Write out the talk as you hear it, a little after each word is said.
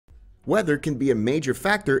Weather can be a major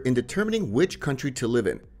factor in determining which country to live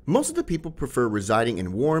in. Most of the people prefer residing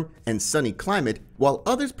in warm and sunny climate, while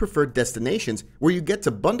others prefer destinations where you get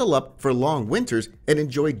to bundle up for long winters and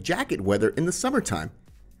enjoy jacket weather in the summertime.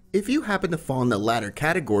 If you happen to fall in the latter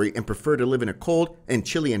category and prefer to live in a cold and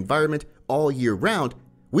chilly environment all year round,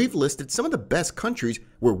 we've listed some of the best countries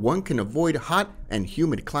where one can avoid hot and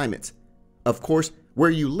humid climates. Of course, where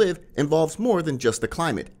you live involves more than just the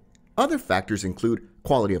climate. Other factors include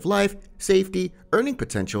quality of life, safety, earning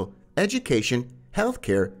potential, education,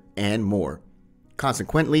 healthcare, and more.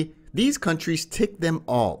 Consequently, these countries tick them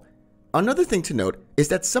all. Another thing to note is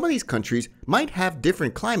that some of these countries might have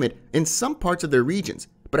different climate in some parts of their regions,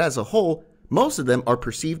 but as a whole, most of them are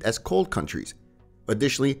perceived as cold countries.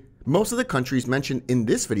 Additionally, most of the countries mentioned in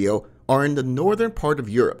this video are in the northern part of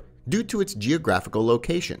Europe due to its geographical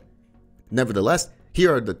location. Nevertheless,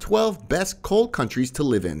 here are the 12 best cold countries to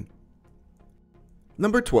live in.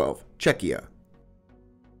 Number 12. Czechia.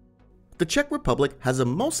 The Czech Republic has a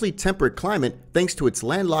mostly temperate climate thanks to its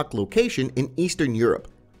landlocked location in Eastern Europe.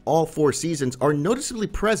 All 4 seasons are noticeably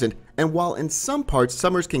present, and while in some parts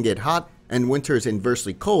summers can get hot and winters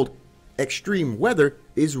inversely cold, extreme weather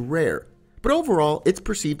is rare. But overall, it's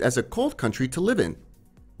perceived as a cold country to live in.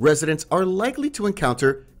 Residents are likely to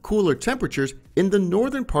encounter cooler temperatures in the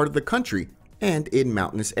northern part of the country and in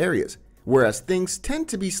mountainous areas, whereas things tend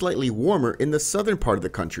to be slightly warmer in the southern part of the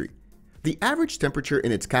country. The average temperature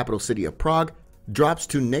in its capital city of Prague drops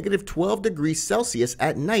to -12 degrees Celsius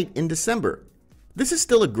at night in December. This is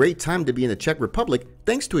still a great time to be in the Czech Republic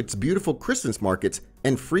thanks to its beautiful Christmas markets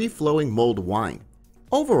and free-flowing mulled wine.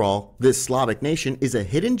 Overall, this Slavic nation is a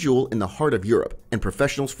hidden jewel in the heart of Europe, and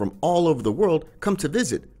professionals from all over the world come to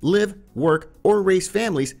visit, live, work, or raise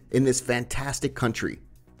families in this fantastic country.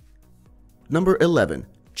 Number 11.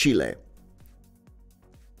 Chile.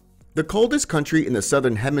 The coldest country in the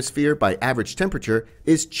southern hemisphere by average temperature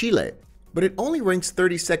is Chile, but it only ranks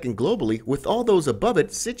 32nd globally, with all those above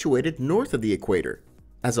it situated north of the equator.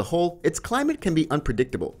 As a whole, its climate can be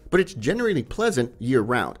unpredictable, but it's generally pleasant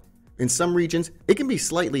year-round. In some regions, it can be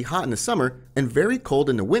slightly hot in the summer and very cold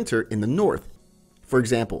in the winter in the north. For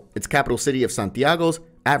example, its capital city of Santiago's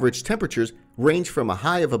average temperatures range from a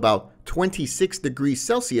high of about 26 degrees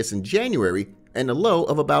Celsius in January and a low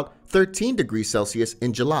of about 13 degrees Celsius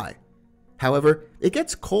in July. However, it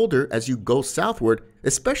gets colder as you go southward,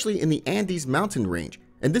 especially in the Andes mountain range,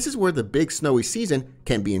 and this is where the big snowy season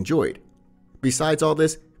can be enjoyed. Besides all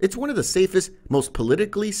this, it's one of the safest, most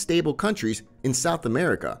politically stable countries in South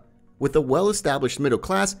America, with a well-established middle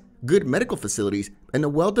class, good medical facilities, and a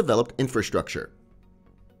well-developed infrastructure.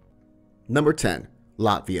 Number 10.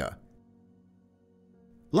 Latvia.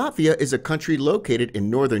 Latvia is a country located in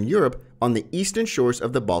northern Europe on the eastern shores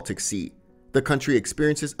of the Baltic Sea. The country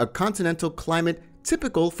experiences a continental climate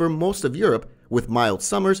typical for most of Europe, with mild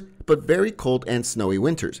summers but very cold and snowy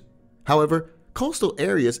winters. However, coastal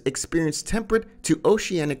areas experience temperate to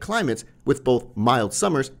oceanic climates with both mild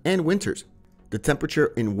summers and winters. The temperature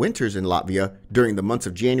in winters in Latvia during the months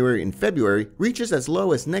of January and February reaches as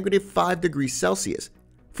low as -5 degrees Celsius.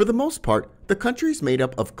 For the most part, the country is made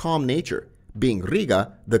up of calm nature, being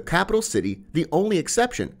Riga, the capital city, the only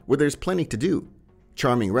exception, where there's plenty to do.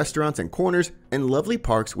 Charming restaurants and corners and lovely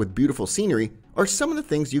parks with beautiful scenery are some of the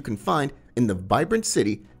things you can find in the vibrant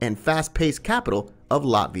city and fast-paced capital of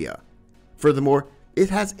Latvia. Furthermore, it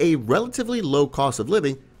has a relatively low cost of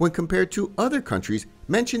living when compared to other countries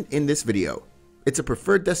mentioned in this video. It's a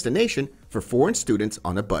preferred destination for foreign students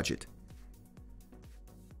on a budget.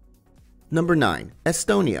 Number 9.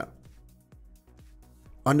 Estonia.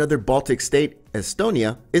 Another Baltic state,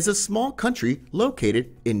 Estonia, is a small country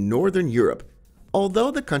located in northern Europe.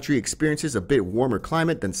 Although the country experiences a bit warmer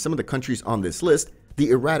climate than some of the countries on this list, the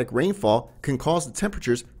erratic rainfall can cause the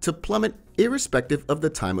temperatures to plummet irrespective of the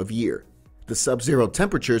time of year. The sub-zero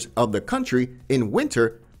temperatures of the country in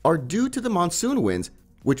winter are due to the monsoon winds,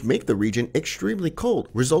 which make the region extremely cold,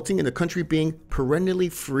 resulting in the country being perennially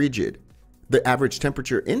frigid. The average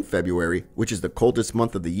temperature in February, which is the coldest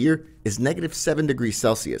month of the year, is -7 degrees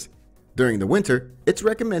Celsius. During the winter, it's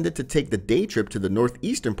recommended to take the day trip to the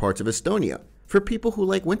northeastern parts of Estonia for people who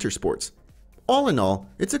like winter sports. All in all,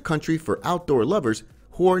 it's a country for outdoor lovers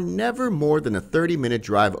who are never more than a 30-minute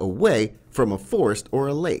drive away from a forest or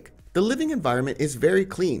a lake. The living environment is very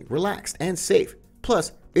clean, relaxed, and safe.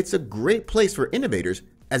 Plus, it's a great place for innovators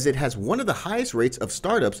as it has one of the highest rates of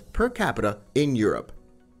startups per capita in Europe.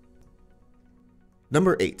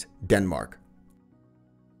 Number 8. Denmark.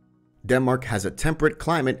 Denmark has a temperate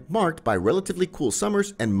climate marked by relatively cool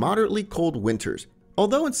summers and moderately cold winters.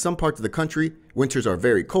 Although in some parts of the country, winters are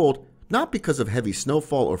very cold, not because of heavy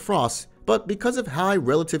snowfall or frosts, but because of high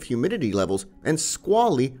relative humidity levels and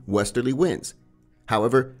squally westerly winds.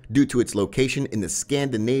 However, due to its location in the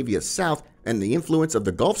Scandinavia south and the influence of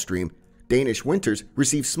the Gulf Stream, Danish winters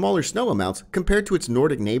receive smaller snow amounts compared to its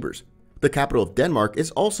Nordic neighbors. The capital of Denmark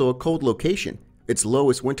is also a cold location. Its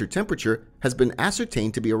lowest winter temperature has been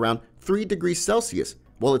ascertained to be around 3 degrees Celsius,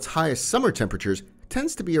 while its highest summer temperatures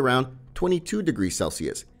tends to be around 22 degrees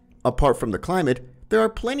Celsius. Apart from the climate, there are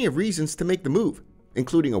plenty of reasons to make the move,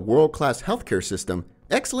 including a world-class healthcare system,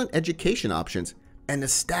 excellent education options, and a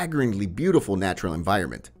staggeringly beautiful natural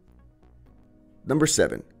environment. Number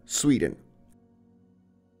 7. Sweden.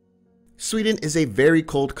 Sweden is a very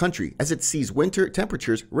cold country as it sees winter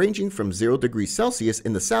temperatures ranging from 0 degrees Celsius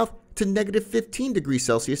in the south to negative 15 degrees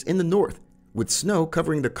Celsius in the north, with snow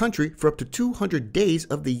covering the country for up to 200 days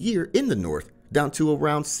of the year in the north, down to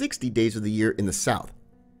around 60 days of the year in the south.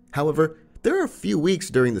 However, there are a few weeks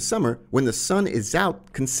during the summer when the sun is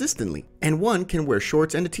out consistently and one can wear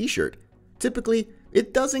shorts and a t-shirt. Typically,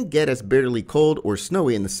 it doesn't get as bitterly cold or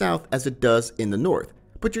snowy in the south as it does in the north,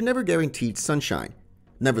 but you're never guaranteed sunshine.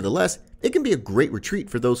 Nevertheless, it can be a great retreat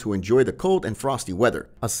for those who enjoy the cold and frosty weather.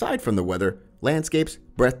 Aside from the weather, landscapes,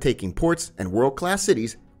 breathtaking ports, and world-class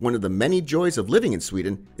cities, one of the many joys of living in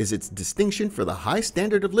Sweden is its distinction for the high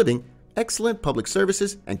standard of living, excellent public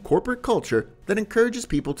services, and corporate culture that encourages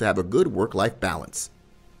people to have a good work-life balance.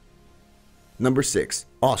 Number 6.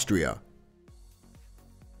 Austria.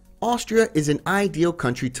 Austria is an ideal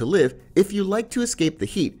country to live if you like to escape the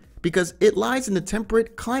heat because it lies in the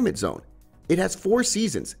temperate climate zone. It has 4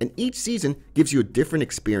 seasons, and each season gives you a different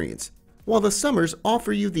experience. While the summers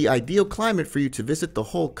offer you the ideal climate for you to visit the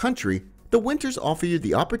whole country, the winters offer you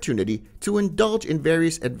the opportunity to indulge in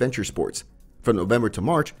various adventure sports. From November to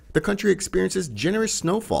March, the country experiences generous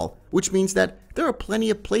snowfall, which means that there are plenty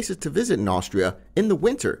of places to visit in Austria in the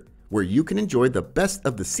winter, where you can enjoy the best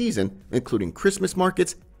of the season, including Christmas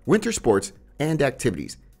markets, winter sports, and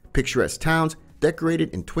activities, picturesque towns decorated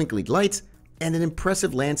in twinkling lights, and an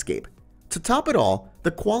impressive landscape. To top it all,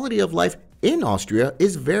 the quality of life in Austria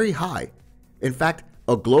is very high. In fact,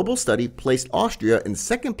 a global study placed Austria in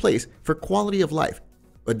second place for quality of life.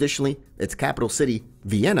 Additionally, its capital city,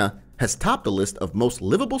 Vienna, has topped the list of most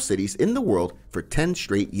livable cities in the world for 10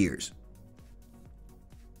 straight years.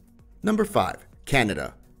 Number 5.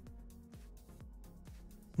 Canada.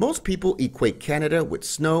 Most people equate Canada with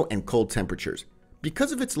snow and cold temperatures.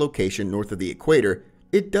 Because of its location north of the equator,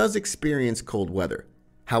 it does experience cold weather.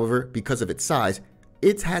 However, because of its size,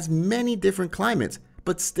 it has many different climates,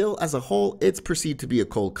 but still as a whole, it's perceived to be a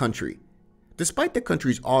cold country. Despite the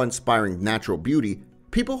country's awe-inspiring natural beauty,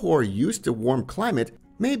 people who are used to warm climate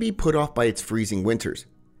may be put off by its freezing winters.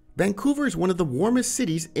 Vancouver is one of the warmest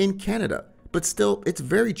cities in Canada, but still it's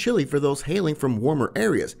very chilly for those hailing from warmer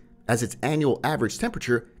areas, as its annual average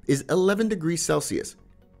temperature is 11 degrees Celsius.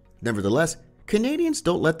 Nevertheless, Canadians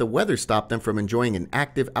don't let the weather stop them from enjoying an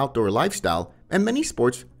active outdoor lifestyle, and many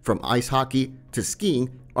sports, from ice hockey to skiing,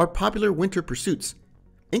 are popular winter pursuits.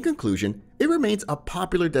 In conclusion, it remains a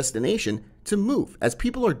popular destination to move as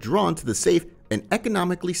people are drawn to the safe and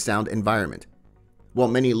economically sound environment. While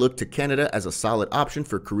many look to Canada as a solid option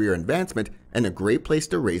for career advancement and a great place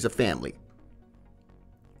to raise a family.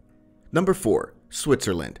 Number 4.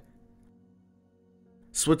 Switzerland.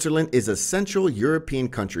 Switzerland is a Central European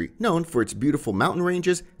country known for its beautiful mountain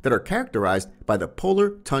ranges that are characterized by the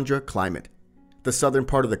polar tundra climate. The southern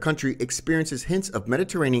part of the country experiences hints of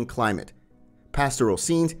Mediterranean climate. Pastoral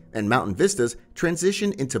scenes and mountain vistas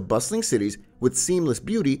transition into bustling cities with seamless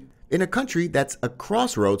beauty in a country that's a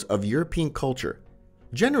crossroads of European culture.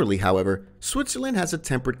 Generally, however, Switzerland has a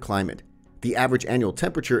temperate climate. The average annual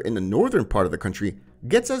temperature in the northern part of the country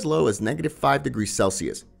gets as low as negative 5 degrees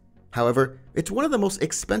Celsius. However, it's one of the most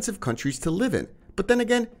expensive countries to live in, but then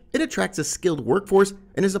again, it attracts a skilled workforce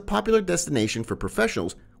and is a popular destination for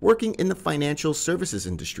professionals working in the financial services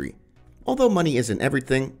industry. Although money isn't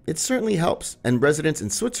everything, it certainly helps, and residents in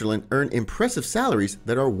Switzerland earn impressive salaries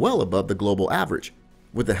that are well above the global average.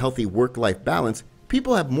 With a healthy work-life balance,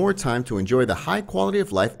 people have more time to enjoy the high quality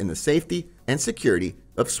of life in the safety and security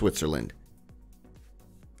of Switzerland.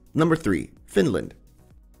 Number 3. Finland.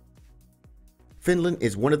 Finland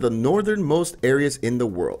is one of the northernmost areas in the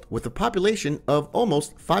world, with a population of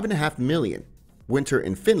almost 5.5 million. Winter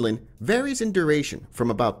in Finland varies in duration from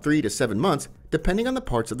about 3 to 7 months depending on the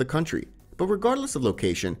parts of the country, but regardless of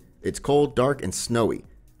location, it's cold, dark, and snowy.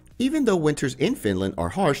 Even though winters in Finland are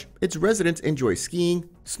harsh, its residents enjoy skiing,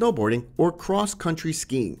 snowboarding, or cross-country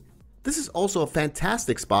skiing. This is also a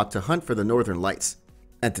fantastic spot to hunt for the northern lights.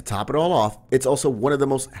 And to top it all off, it's also one of the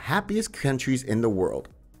most happiest countries in the world.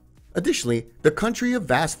 Additionally, the country of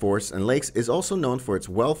vast forests and lakes is also known for its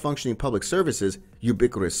well-functioning public services,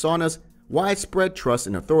 ubiquitous saunas, widespread trust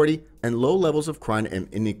and authority, and low levels of crime and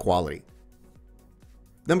inequality.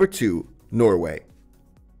 Number 2. Norway.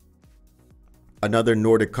 Another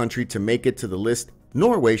Nordic country to make it to the list,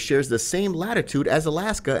 Norway shares the same latitude as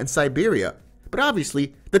Alaska and Siberia, but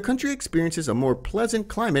obviously the country experiences a more pleasant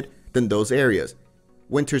climate than those areas.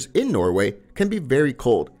 Winters in Norway can be very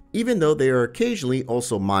cold, even though they are occasionally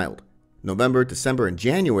also mild. November, December, and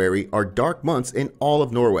January are dark months in all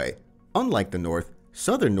of Norway. Unlike the north,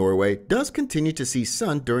 southern Norway does continue to see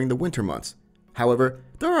sun during the winter months. However,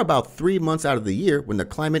 there are about 3 months out of the year when the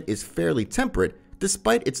climate is fairly temperate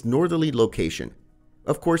despite its northerly location.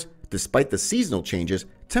 Of course, despite the seasonal changes,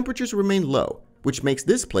 temperatures remain low, which makes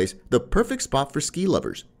this place the perfect spot for ski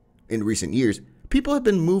lovers. In recent years, people have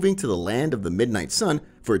been moving to the land of the midnight sun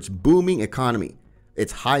for its booming economy,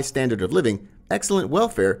 its high standard of living, excellent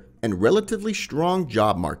welfare, and relatively strong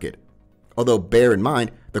job market. Although bear in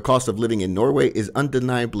mind, the cost of living in Norway is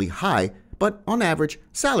undeniably high, but on average,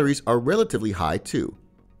 salaries are relatively high too.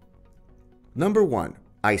 Number 1.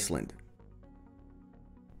 Iceland.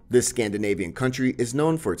 This Scandinavian country is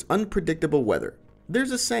known for its unpredictable weather.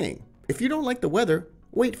 There's a saying, if you don't like the weather,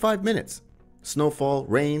 wait 5 minutes. Snowfall,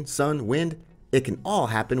 rain, sun, wind, it can all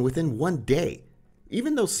happen within one day.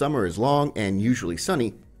 Even though summer is long and usually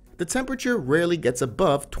sunny, the temperature rarely gets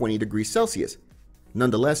above 20 degrees Celsius.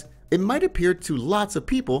 Nonetheless, it might appear to lots of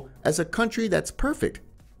people as a country that's perfect.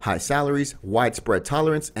 High salaries, widespread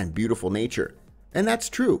tolerance, and beautiful nature. And that's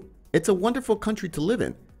true. It's a wonderful country to live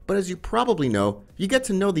in, but as you probably know, you get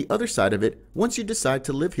to know the other side of it once you decide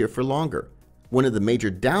to live here for longer. One of the major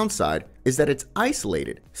downside is that it's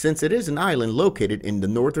isolated, since it is an island located in the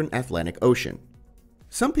northern Atlantic Ocean.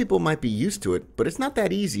 Some people might be used to it, but it's not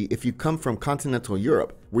that easy if you come from continental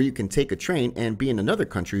Europe, where you can take a train and be in another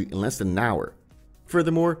country in less than an hour.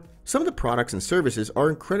 Furthermore, some of the products and services are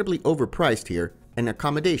incredibly overpriced here, and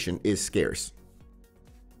accommodation is scarce.